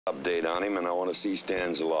Update on him, and I want to see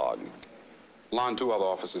Stan's log. Lon, 2 other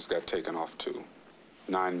officers got taken off, too.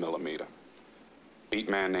 9mm. Beat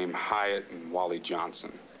man named Hyatt and Wally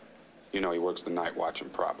Johnson. You know he works the night watching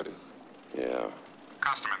property. Yeah.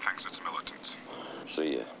 Customer thinks it's militants.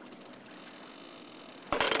 See ya.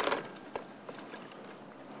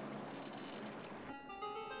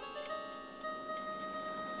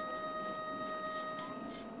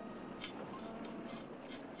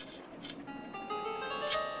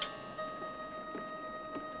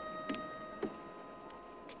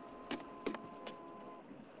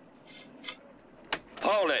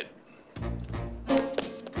 Hold it!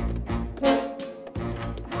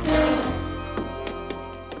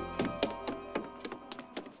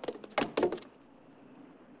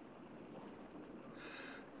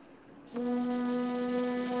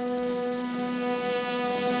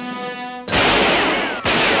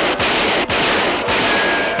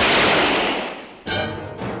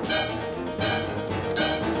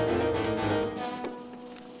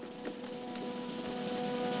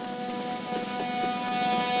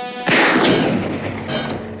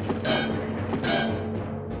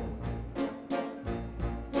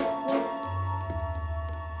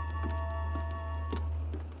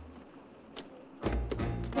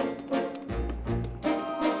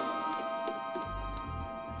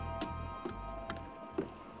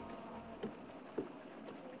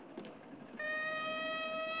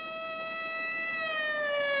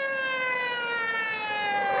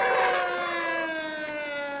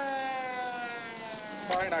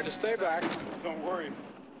 All right, now just stay back. Don't worry.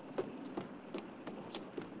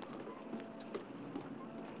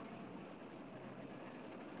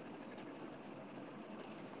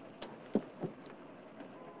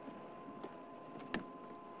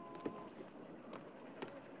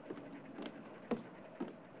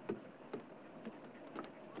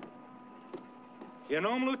 You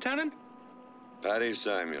know him, Lieutenant? Patty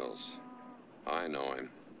Samuels. I know him.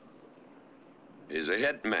 He's a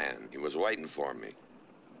hit man. He was waiting for me.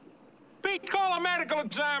 Pete, call a medical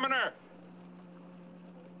examiner!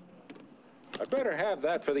 I'd better have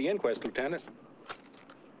that for the inquest, Lieutenant.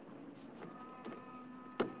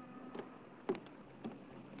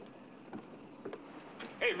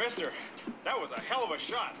 Hey, mister, that was a hell of a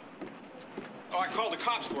shot. Oh, I called the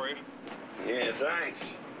cops for you. Yeah, thanks.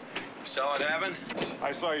 Saw it happen?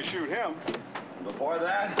 I saw you shoot him. Before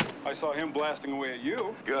that? I saw him blasting away at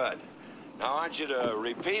you. Good. Now I want you to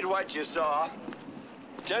repeat what you saw,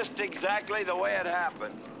 just exactly the way it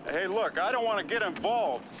happened. Hey, look, I don't want to get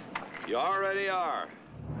involved. You already are.